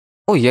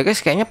Oh iya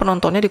guys, kayaknya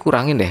penontonnya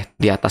dikurangin deh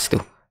di atas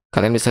tuh.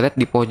 Kalian bisa lihat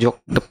di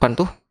pojok depan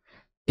tuh.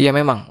 Iya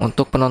memang,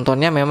 untuk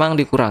penontonnya memang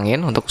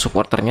dikurangin untuk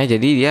supporternya,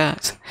 jadi dia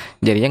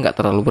jadinya nggak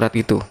terlalu berat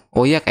gitu.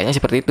 Oh iya, kayaknya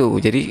seperti itu.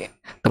 Jadi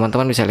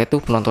teman-teman bisa lihat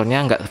tuh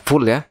penontonnya nggak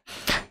full ya,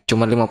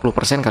 cuma 50%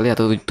 kali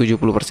atau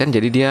 70%,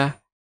 jadi dia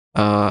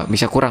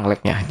bisa kurang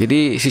lag-nya.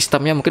 Jadi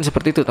sistemnya mungkin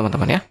seperti itu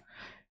teman-teman ya.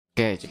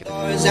 Oke, kita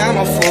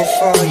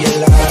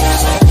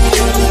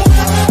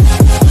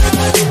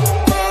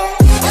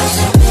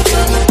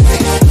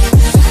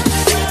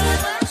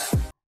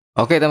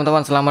Oke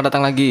teman-teman, selamat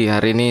datang lagi.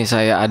 Hari ini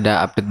saya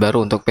ada update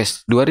baru untuk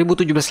PES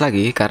 2017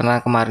 lagi,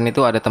 karena kemarin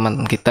itu ada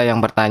teman kita yang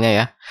bertanya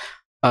ya.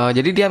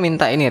 Jadi dia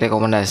minta ini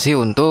rekomendasi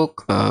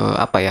untuk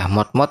apa ya,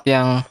 mod-mod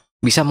yang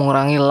bisa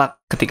mengurangi lag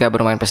ketika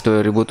bermain PES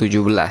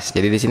 2017.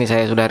 Jadi di sini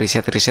saya sudah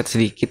riset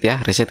sedikit ya,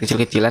 riset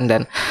kecil-kecilan,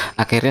 dan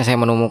akhirnya saya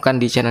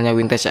menemukan di channelnya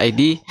Vintage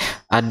ID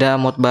ada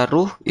mod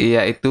baru,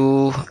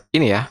 yaitu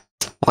ini ya.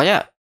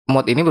 Pokoknya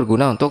mod ini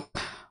berguna untuk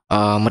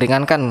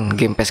meringankan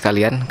game PES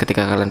kalian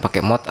ketika kalian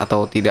pakai mod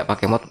atau tidak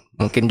pakai mod,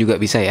 mungkin juga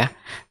bisa ya.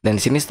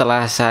 Dan di sini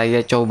setelah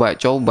saya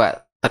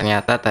coba-coba,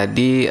 ternyata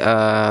tadi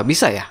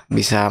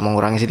bisa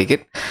mengurangi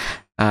sedikit.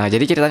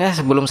 Jadi ceritanya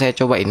sebelum saya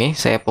coba ini,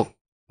 saya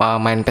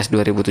main PES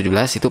 2017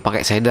 itu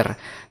pakai shader,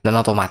 dan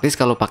otomatis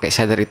kalau pakai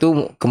shader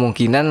itu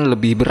kemungkinan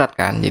lebih berat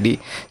kan. Jadi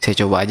saya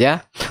coba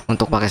aja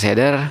untuk pakai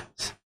shader,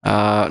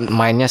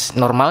 mainnya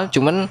normal,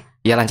 cuman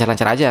ya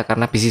lancar-lancar aja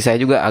karena PC saya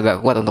juga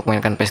agak kuat untuk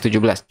mainkan PES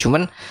 17.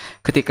 Cuman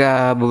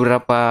ketika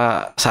beberapa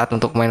saat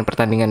untuk main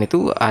pertandingan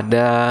itu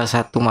ada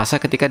satu masa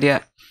ketika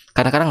dia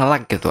kadang-kadang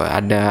nge-lag gitu,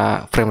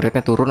 ada frame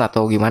rate-nya turun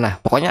atau gimana.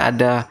 Pokoknya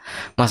ada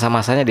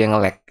masa-masanya dia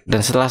nge-lag.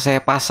 Dan setelah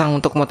saya pasang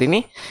untuk mod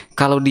ini,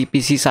 kalau di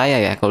PC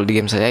saya ya, kalau di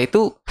game saya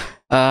itu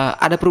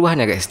ada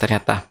perubahannya guys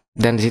ternyata.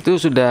 Dan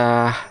disitu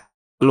sudah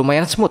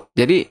lumayan smooth.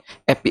 Jadi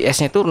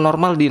FPS-nya itu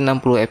normal di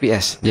 60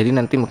 FPS. Jadi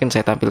nanti mungkin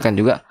saya tampilkan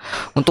juga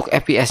untuk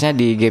FPS-nya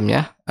di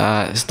gamenya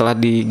setelah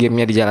di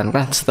gamenya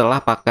dijalankan setelah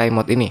pakai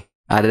mod ini.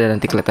 Ada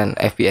nanti kelihatan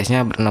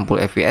FPS-nya 60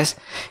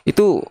 FPS.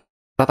 Itu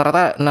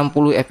rata-rata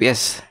 60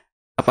 FPS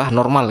apa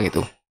normal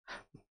gitu.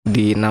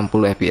 Di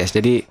 60 fps.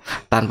 Jadi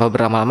tanpa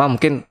berlama-lama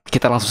mungkin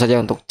kita langsung saja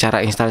untuk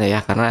cara installnya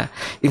ya, karena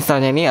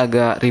installnya ini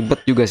agak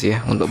ribet juga sih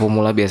ya untuk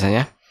pemula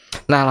biasanya.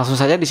 Nah, langsung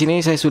saja di sini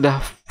saya sudah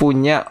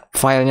punya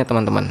filenya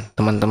teman-teman.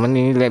 Teman-teman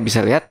ini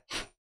bisa lihat.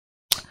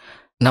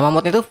 Nama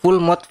modnya itu full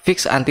mod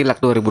fix anti lag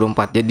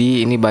 2004.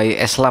 Jadi ini by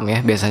Eslam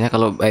ya. Biasanya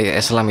kalau by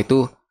Eslam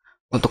itu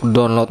untuk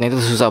downloadnya itu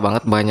susah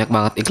banget, banyak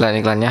banget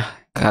iklan-iklannya.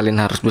 Kalian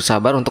harus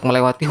bersabar untuk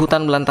melewati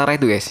hutan belantara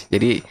itu guys.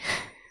 Jadi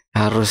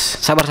harus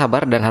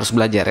sabar-sabar dan harus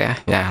belajar ya.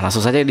 Ya,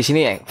 langsung saja di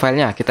sini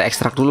filenya kita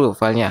ekstrak dulu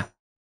filenya.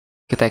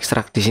 Kita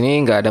ekstrak di sini,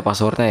 nggak ada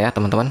passwordnya ya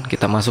teman-teman.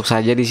 Kita masuk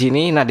saja di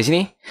sini. Nah, di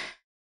sini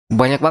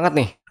banyak banget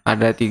nih.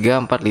 Ada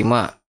 3, 4,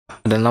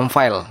 5, ada 6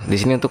 file. Di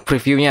sini untuk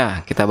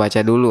previewnya kita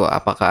baca dulu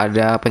apakah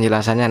ada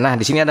penjelasannya. Nah,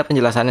 di sini ada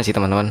penjelasannya sih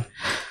teman-teman.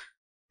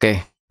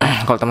 Oke.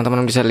 Kalau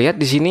teman-teman bisa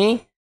lihat di sini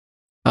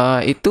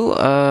itu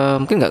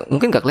mungkin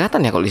nggak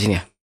kelihatan ya kalau di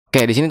sini ya.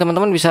 Oke, di sini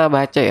teman-teman bisa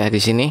baca ya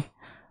di sini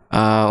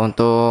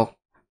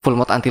untuk full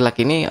mode anti lag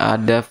ini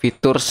ada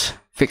fitur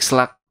fix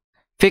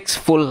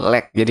full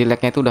lag. Jadi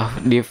lagnya itu udah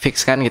di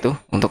fix kan gitu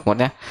untuk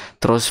modnya.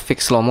 Terus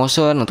fix slow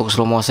motion, untuk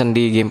slow motion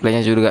di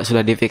gameplaynya juga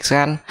sudah di fix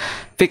kan.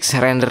 Fix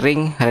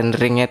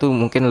renderingnya itu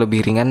mungkin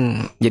lebih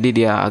ringan, jadi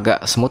dia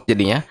agak smooth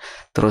jadinya.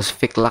 Terus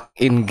fix lag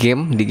in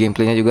game, di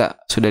gameplaynya juga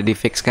sudah di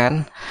fix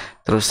kan.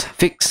 Terus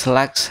fix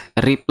lag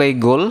replay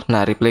goal.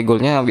 Nah, replay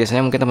goalnya biasanya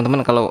mungkin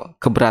teman-teman kalau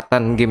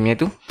keberatan gamenya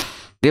itu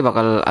dia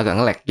bakal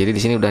agak nge-lag. Jadi di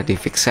sini udah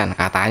difixkan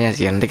katanya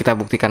sih. Nanti kita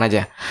buktikan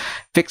aja.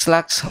 Fix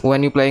lags when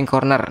you playing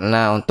corner.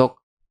 Nah, untuk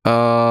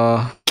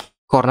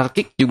corner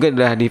kick juga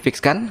udah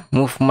difixkan,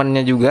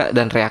 movementnya juga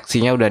dan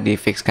reaksinya udah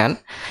difixkan.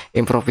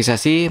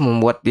 Improvisasi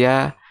membuat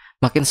dia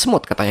makin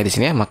smooth katanya di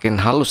sini ya, makin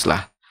halus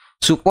lah.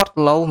 Support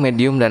low,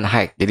 medium dan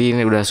high. Jadi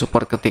ini udah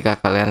support ketika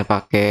kalian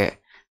pakai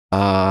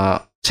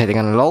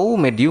settingan low,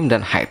 medium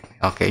dan high.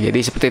 Oke, jadi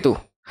seperti itu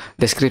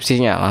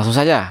deskripsinya. Langsung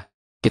saja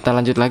kita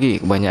lanjut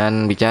lagi,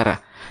 kebanyakan bicara.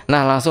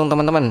 Nah, langsung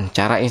teman-teman,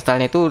 cara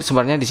installnya itu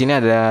sebenarnya di sini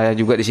ada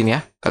juga di sini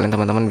ya. Kalian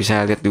teman-teman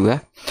bisa lihat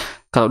juga.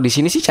 Kalau di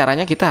sini sih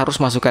caranya kita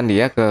harus masukkan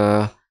dia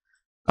ke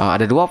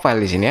ada 2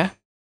 file di sini ya.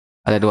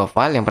 Ada 2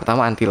 file. Yang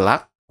pertama anti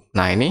lag.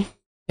 Nah,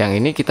 yang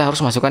ini kita harus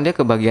masukkan dia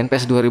ke bagian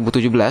PES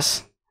 2017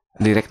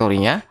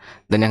 direktorinya,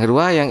 dan yang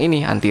kedua yang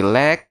ini anti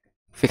lag,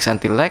 fix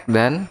anti lag,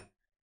 dan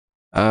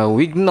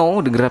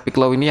Wigno the graphic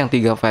low. Ini yang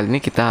 3 file ini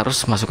kita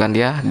harus masukkan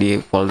dia di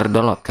folder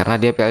download karena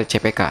dia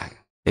CPK.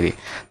 Jadi,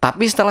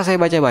 tapi setelah saya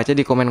baca-baca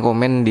di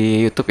komen-komen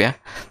di YouTube ya,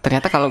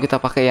 ternyata kalau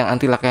kita pakai yang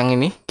anti lag yang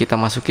ini, kita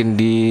masukin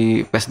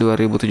di PES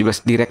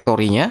 2017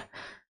 direktorinya,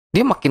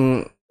 dia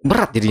makin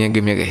berat jadinya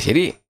gamenya guys.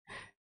 Jadi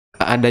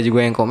ada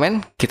juga yang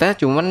komen, kita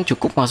cuman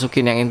cukup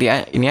masukin yang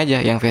ini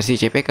aja, yang versi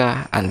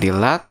CPK, anti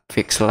lag,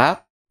 fix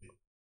lag,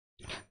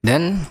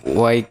 dan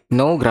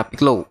no graphic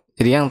low.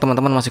 Jadi yang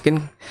teman-teman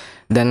masukin,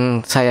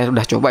 dan saya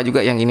udah coba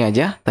juga yang ini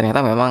aja,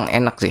 ternyata memang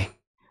enak sih.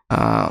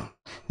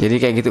 Jadi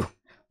kayak gitu.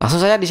 Langsung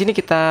saja di sini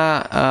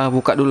kita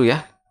buka dulu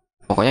ya.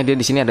 Pokoknya dia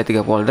di sini ada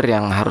 3 folder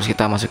yang harus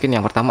kita masukin.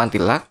 Yang pertama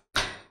anti-lag.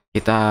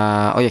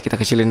 Kita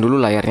kecilin dulu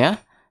layarnya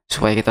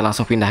supaya kita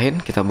langsung pindahin.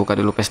 Kita buka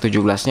dulu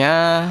PS17-nya,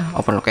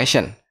 open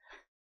location.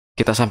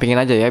 Kita sampingin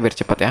aja ya biar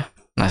cepat ya.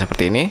 Nah,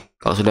 seperti ini.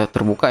 Kalau sudah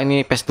terbuka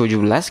ini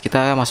PS17,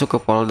 kita masuk ke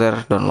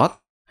folder download.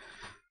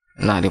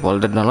 Nah, di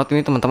folder download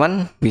ini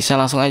teman-teman bisa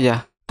langsung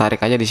aja tarik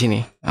aja di sini.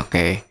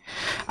 Oke.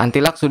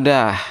 Anti-lag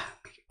sudah.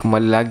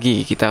 Kembali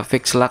lagi kita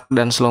fix lag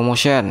dan slow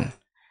motion.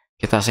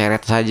 Kita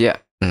seret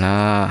saja.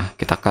 Nah,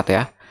 kita cut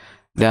ya.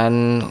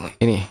 Dan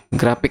ini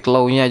grafik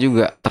low-nya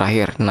juga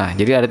terakhir. Nah,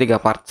 jadi ada 3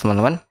 part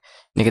teman-teman.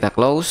 Ini kita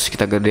close,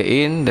 kita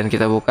gedein dan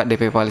kita buka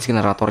DP file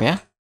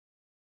generatornya.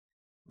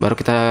 Baru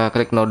kita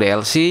klik no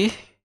DLC.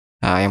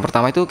 Nah, yang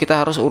pertama itu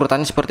kita harus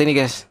urutannya seperti ini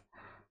guys.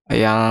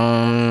 Yang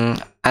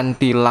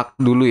anti lag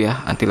dulu ya,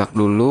 anti lag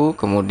dulu,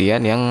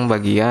 kemudian yang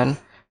bagian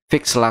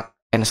fix lag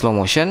and slow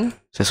motion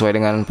sesuai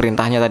dengan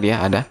perintahnya tadi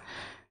ya ada.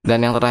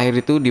 Dan yang terakhir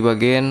itu di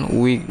bagian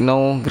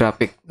Wigno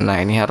graphic.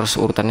 Nah, ini harus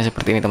urutannya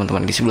seperti ini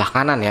teman-teman, di sebelah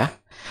kanan ya.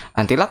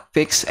 Anti lag,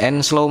 fix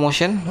and slow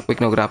motion,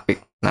 Wigno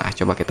graphic. Nah,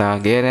 coba kita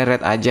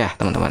generate aja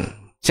teman-teman.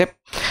 Sip.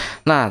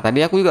 Nah,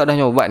 tadi aku juga udah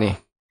nyoba nih.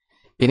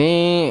 Ini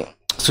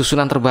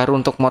susunan terbaru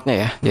untuk modnya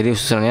ya. Jadi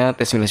susunannya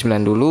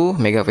T99 dulu,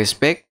 Mega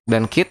Facepack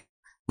dan Kit,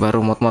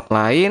 baru mod-mod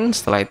lain.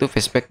 Setelah itu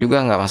Facepack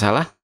juga nggak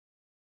masalah.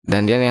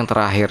 Dan dia yang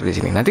terakhir di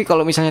sini. Nanti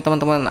kalau misalnya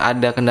teman-teman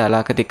ada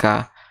kendala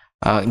ketika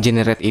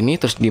generate ini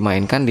terus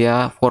dimainkan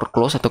dia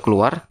foreclose atau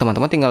keluar,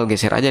 teman-teman tinggal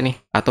geser aja nih.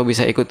 Atau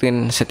bisa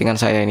ikutin settingan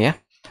saya ini ya.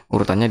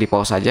 Urutannya di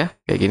pause aja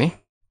kayak gini.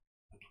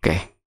 Oke,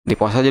 di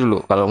pause aja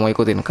dulu kalau mau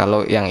ikutin.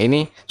 Kalau yang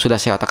ini sudah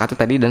saya otak-atik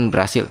tadi dan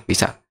berhasil,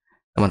 bisa.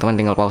 Teman-teman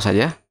tinggal pause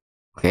aja.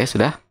 Oke,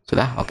 sudah,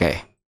 oke.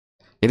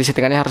 Jadi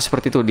settingannya harus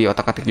seperti itu, di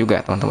otak-atik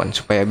juga teman-teman,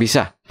 supaya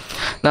bisa.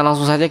 Nah,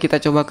 langsung saja kita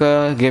coba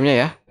ke gamenya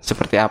ya,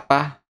 seperti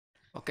apa.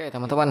 Oke,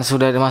 teman-teman,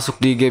 sudah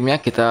masuk di gamenya,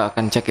 kita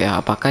akan cek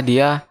ya, apakah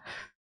dia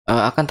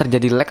akan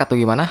terjadi lag atau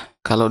gimana.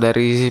 Kalau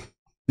dari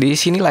di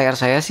sini layar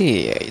saya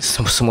sih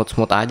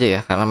smooth-smooth aja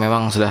ya, karena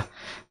memang sudah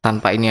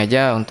tanpa ini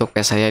aja untuk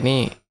PS saya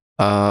ini,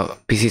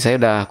 PC saya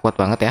udah kuat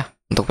banget ya,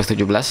 untuk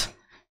PS17.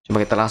 Coba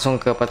kita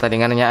langsung ke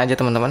pertandingannya aja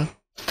teman-teman.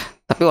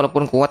 Tapi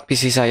walaupun kuat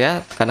PC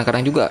saya,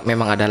 kadang-kadang juga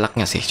memang ada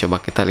lagnya sih. Coba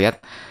kita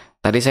lihat.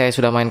 Tadi saya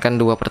sudah mainkan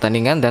 2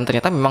 pertandingan dan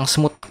ternyata memang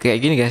smooth kayak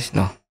gini guys.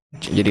 Noh,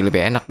 jadi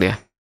lebih enak dia.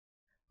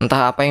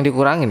 Entah apa yang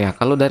dikurangin ya.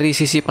 Kalau dari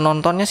sisi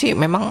penontonnya sih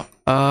memang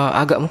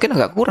mungkin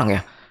agak kurang ya.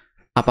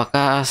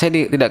 Apakah saya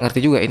tidak ngerti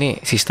juga ini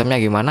sistemnya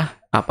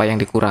gimana? Apa yang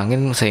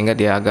dikurangin sehingga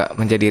dia agak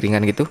menjadi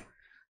ringan gitu.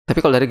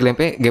 Tapi kalau dari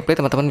gameplay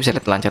teman-teman bisa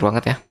lihat lancar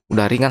banget ya.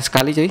 Udah ringan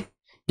sekali cuy.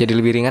 Jadi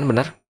lebih ringan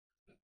benar.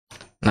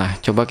 Nah,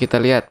 coba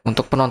kita lihat.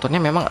 Untuk penontonnya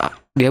memang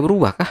dia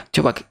berubah kah?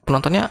 Coba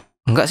penontonnya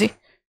enggak sih?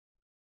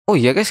 Oh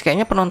iya guys,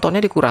 kayaknya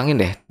penontonnya dikurangin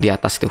deh di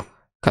atas tuh.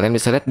 Kalian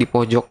bisa lihat di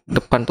pojok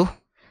depan tuh.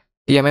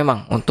 Iya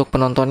memang, untuk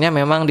penontonnya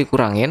memang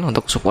dikurangin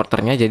untuk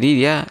supporternya.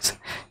 Jadi dia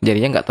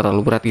jadinya nggak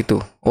terlalu berat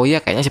gitu. Oh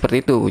iya, kayaknya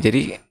seperti itu.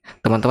 Jadi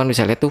teman-teman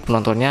bisa lihat tuh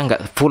penontonnya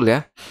nggak full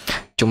ya.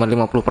 Cuma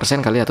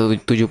 50% kali atau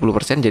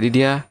 70%. Jadi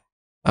dia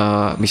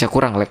bisa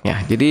kurang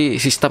lag-nya. Jadi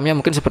sistemnya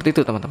mungkin seperti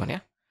itu teman-teman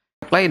ya.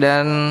 Play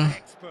dan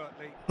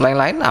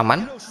lain-lain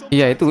aman.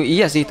 Iya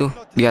sih itu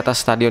di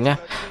atas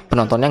stadionnya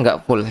penontonnya nggak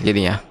full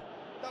jadinya.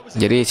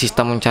 Jadi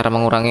sistem cara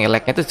mengurangi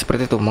lag-nya itu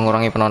seperti itu,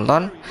 mengurangi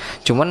penonton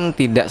cuman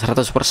tidak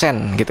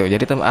 100% gitu.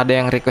 Jadi ada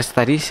yang request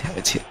tadi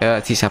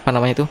siapa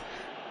namanya itu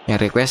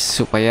yang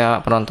request supaya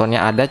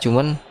penontonnya ada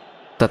cuman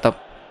tetap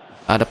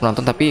ada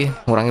penonton tapi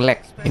ngurangi lag.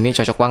 Ini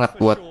cocok banget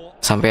buat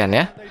sampean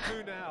ya.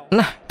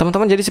 Nah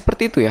teman-teman, jadi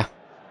seperti itu ya.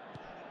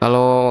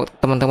 Kalau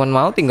teman-teman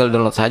mau tinggal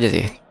download saja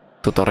sih,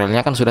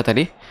 tutorialnya kan sudah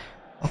tadi.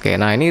 Oke,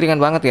 nah ini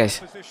ringan banget guys.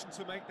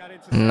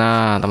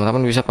 Nah,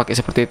 teman-teman bisa pakai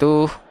seperti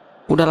itu.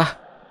 Udahlah,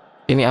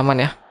 ini aman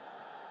ya.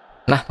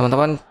 Nah,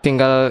 teman-teman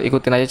tinggal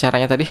ikutin aja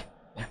caranya tadi.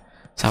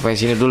 Sampai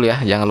sini dulu ya.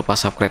 Jangan lupa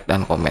subscribe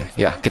dan komen.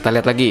 Ya, kita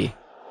lihat lagi.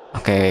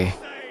 Oke.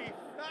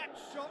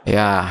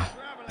 Ya,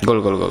 gol.